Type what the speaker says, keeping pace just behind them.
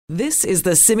This is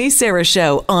the Simi Sara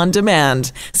Show on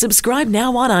demand. Subscribe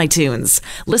now on iTunes.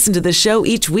 Listen to the show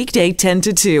each weekday 10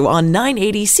 to 2 on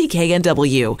 980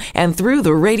 CKNW and through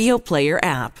the Radio Player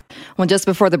app. Well, just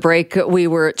before the break, we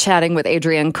were chatting with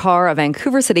Adrienne Carr, a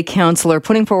Vancouver City Councillor,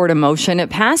 putting forward a motion. It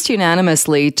passed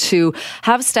unanimously to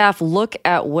have staff look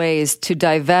at ways to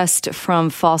divest from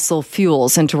fossil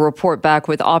fuels and to report back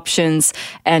with options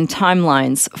and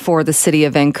timelines for the City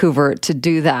of Vancouver to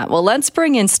do that. Well, let's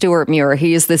bring in Stuart Muir.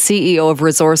 He is the CEO of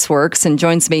ResourceWorks and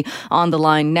joins me on the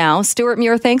line now. Stuart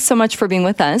Muir, thanks so much for being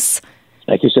with us.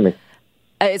 Thank you, Simi.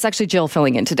 It's actually Jill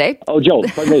filling in today. Oh, Jill,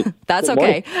 pardon me. That's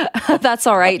okay. That's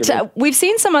all right. We've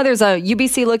seen some others,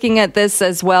 UBC looking at this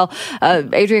as well.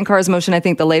 Adrienne Carr's motion, I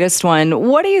think the latest one.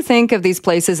 What do you think of these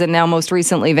places and now most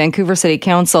recently Vancouver City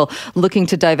Council looking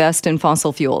to divest in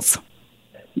fossil fuels?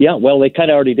 Yeah, well, they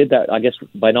kind of already did that, I guess,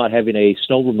 by not having a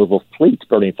snow removal fleet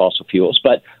burning fossil fuels.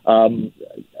 But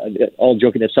all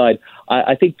joking aside,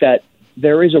 I think that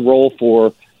there is a role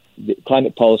for the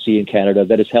climate policy in Canada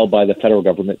that is held by the federal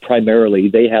government. Primarily,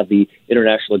 they have the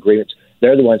international agreements.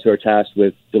 They're the ones who are tasked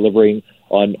with delivering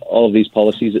on all of these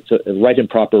policies. It's a right and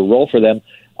proper role for them.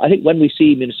 I think when we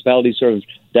see municipalities sort of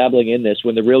dabbling in this,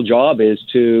 when the real job is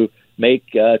to make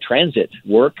transit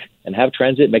work and have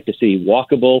transit, make the city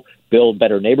walkable, build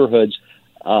better neighborhoods,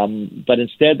 but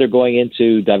instead they're going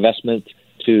into divestment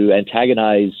to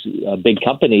antagonize big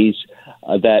companies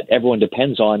that everyone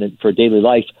depends on for daily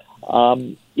life.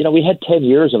 We had 10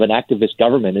 years of an activist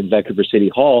government in Vancouver City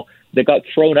Hall that got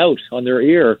thrown out on their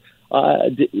ear.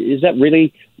 Is that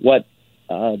really what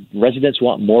residents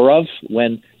want more of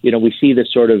when, we see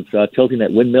this sort of tilting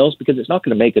at windmills? Because it's not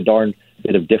going to make a darn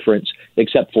bit of difference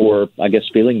except for, I guess,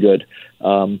 feeling good.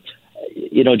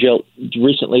 Jill,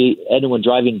 recently, anyone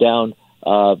driving down,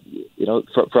 from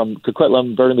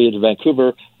Coquitlam, Burnaby to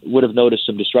Vancouver would have noticed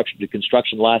some disruption to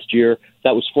construction last year.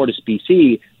 That was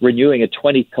FortisBC renewing a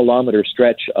 20-kilometer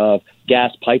stretch of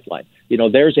gas pipeline.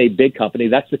 There's a big company.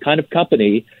 That's the kind of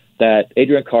company that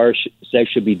Adrienne Carr says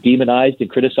should be demonized and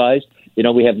criticized.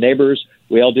 We have neighbors,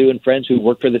 we all do, and friends who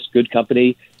work for this good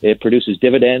company. It produces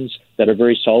dividends that are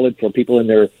very solid for people in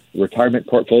their retirement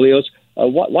portfolios.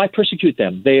 Why persecute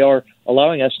them? They are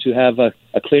allowing us to have a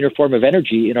cleaner form of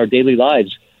energy in our daily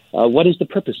lives. What is the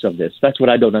purpose of this? That's what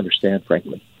I don't understand,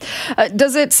 frankly.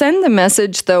 Does it send the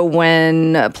message, though,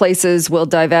 when places will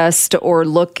divest or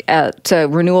look at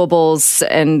renewables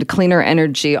and cleaner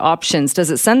energy options?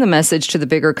 Does it send the message to the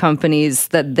bigger companies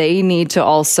that they need to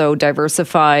also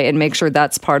diversify and make sure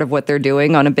that's part of what they're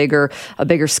doing on a bigger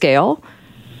scale?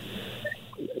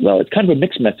 Well, it's kind of a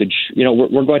mixed message.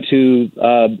 We're going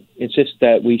to insist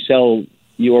that we sell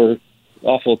your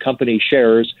awful company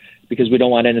shares because we don't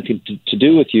want anything to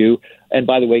do with you. And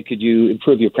by the way, could you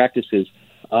improve your practices?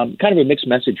 Kind of a mixed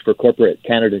message for corporate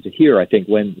Canada to hear, I think,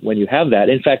 when you have that.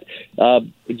 In fact,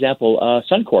 example,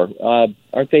 Suncor,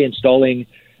 aren't they installing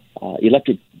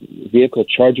electric vehicle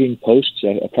charging posts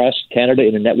across Canada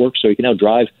in a network so you can now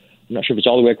drive? I'm not sure if it's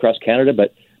all the way across Canada,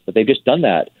 but they've just done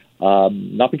that.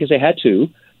 Not because they had to.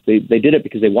 They did it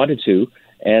because they wanted to,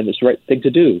 and it's the right thing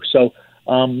to do. So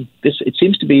it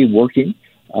seems to be working.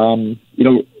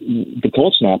 The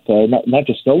cold snap, not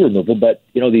just snow removal, but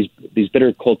these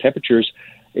bitter cold temperatures.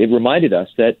 It reminded us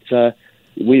that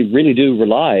we really do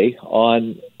rely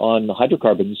on the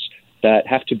hydrocarbons that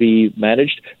have to be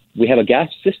managed. We have a gas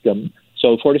system,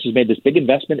 so Fortis has made this big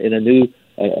investment in a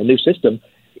new system.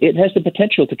 It has the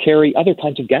potential to carry other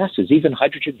kinds of gases, even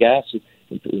hydrogen gas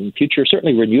in the future.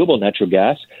 Certainly renewable natural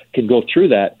gas can go through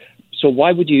that. So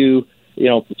why would you,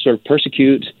 sort of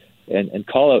persecute and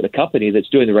call out a company that's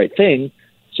doing the right thing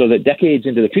so that decades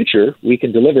into the future, we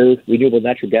can deliver renewable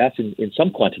natural gas in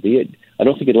some quantity? I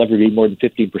don't think it'll ever be more than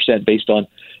 15% based on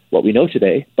what we know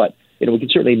today, but we can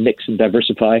certainly mix and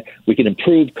diversify. We can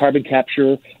improve carbon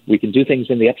capture. We can do things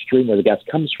in the upstream where the gas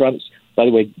comes from. By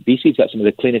the way, BC's got some of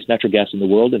the cleanest natural gas in the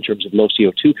world in terms of low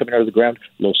CO2 coming out of the ground,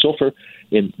 low sulfur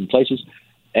in places.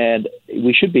 And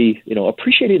we should be,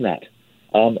 appreciating that.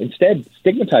 Instead,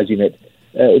 stigmatizing it,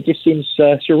 it just seems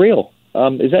surreal.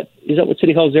 Is that what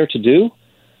City Hall is there to do?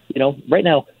 Right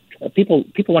now, people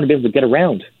want to be able to get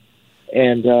around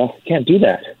and can't do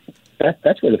that.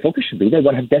 That's where the focus should be. They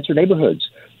want to have denser neighborhoods.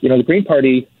 The Green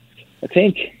Party, I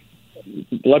think,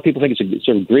 a lot of people think it's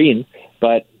sort of green,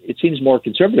 but it seems more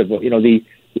conservative.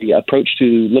 The approach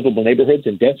to livable neighborhoods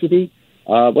and density,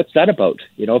 what's that about?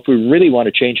 If we really want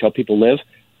to change how people live,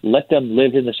 let them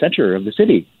live in the center of the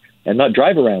city and not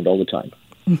drive around all the time.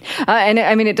 And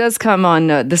I mean, it does come on,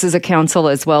 this is a council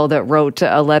as well that wrote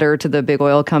a letter to the big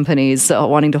oil companies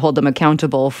wanting to hold them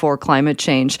accountable for climate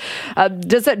change.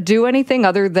 Does that do anything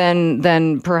other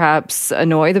than perhaps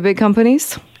annoy the big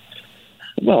companies?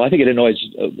 Well, I think it annoys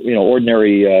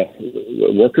ordinary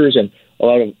workers, and a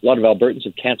lot of Albertans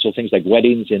have canceled things like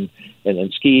weddings and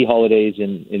ski holidays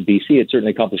in BC. It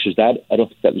certainly accomplishes that. I don't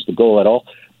think that was the goal at all,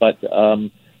 but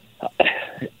the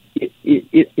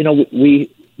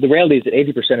reality is that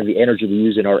 80% of the energy we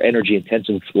use in our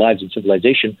energy-intensive lives and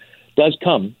civilization does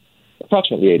come,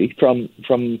 approximately 80,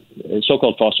 from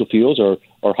so-called fossil fuels or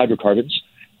hydrocarbons,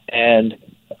 and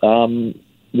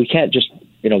we can't just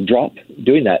drop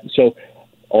doing that. So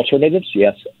alternatives,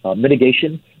 yes.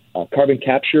 Mitigation, carbon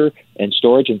capture and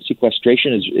storage and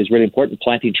sequestration is really important.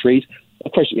 Planting trees.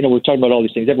 Of course, we're talking about all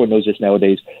these things. Everyone knows this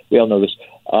nowadays. We all know this.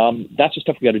 That's the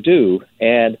stuff we got to do.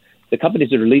 And the companies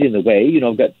that are leading the way,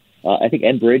 I've got, I think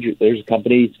Enbridge, there's a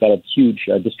company, it's got a huge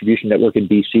distribution network in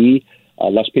BC.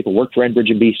 Lots of people work for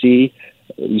Enbridge in BC.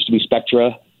 It used to be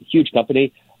Spectra, huge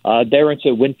company. They're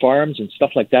into wind farms and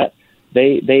stuff like that.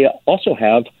 They also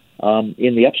have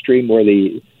in the upstream where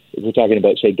we're talking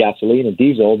about, say, gasoline and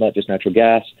diesel, not just natural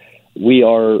gas. We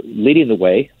are leading the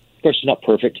way. Of course, it's not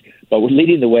perfect, but we're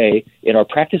leading the way in our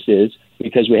practices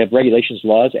because we have regulations,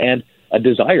 laws, and a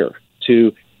desire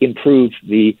to improve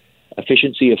the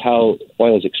efficiency of how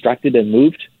oil is extracted and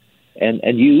moved and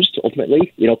used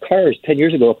ultimately. Cars, 10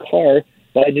 years ago,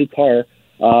 buy a new car,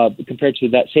 compared to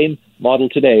that same model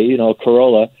today, a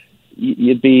Corolla,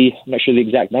 you'd be, I'm not sure the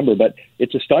exact number, but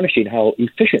it's astonishing how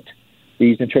efficient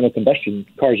these internal combustion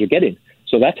cars are getting.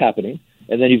 So that's happening.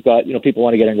 And then you've got, people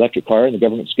want to get an electric car, and the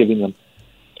government's giving them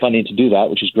funding to do that,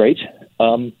 which is great.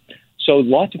 So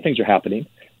lots of things are happening.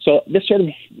 So this sort of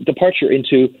departure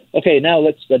into, okay, now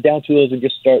let's down tools and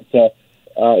just start,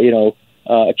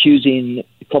 accusing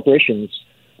corporations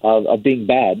of being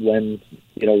bad when,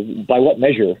 by what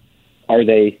measure are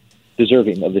they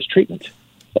deserving of this treatment?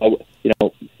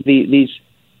 These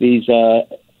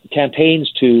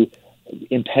campaigns to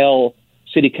impel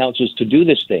city councils to do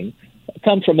this thing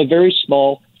come from a very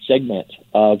small segment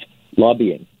of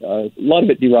lobbying. A lot of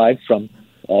it derived from,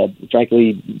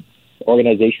 frankly,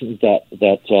 organizations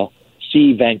that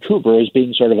see Vancouver as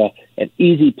being sort of an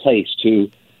easy place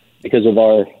because of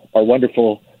our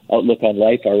wonderful outlook on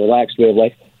life, our relaxed way of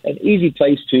life, an easy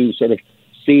place to sort of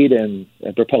seed and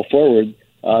propel forward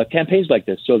campaigns like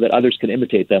this so that others can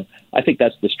imitate them. I think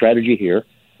that's the strategy here.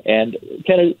 And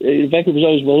Vancouver's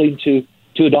always willing to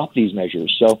adopt these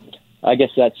measures. So I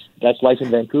guess that's life in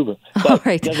Vancouver. But all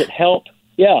right. Does it help?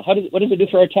 Yeah. What does it do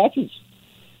for our taxes?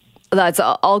 That's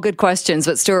all good questions.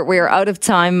 But Stuart, we are out of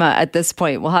time at this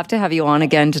point. We'll have to have you on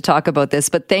again to talk about this.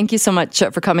 But thank you so much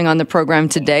for coming on the program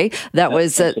today. That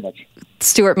was Thanks so much.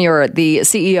 Stuart Muir, the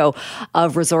CEO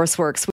of ResourceWorks.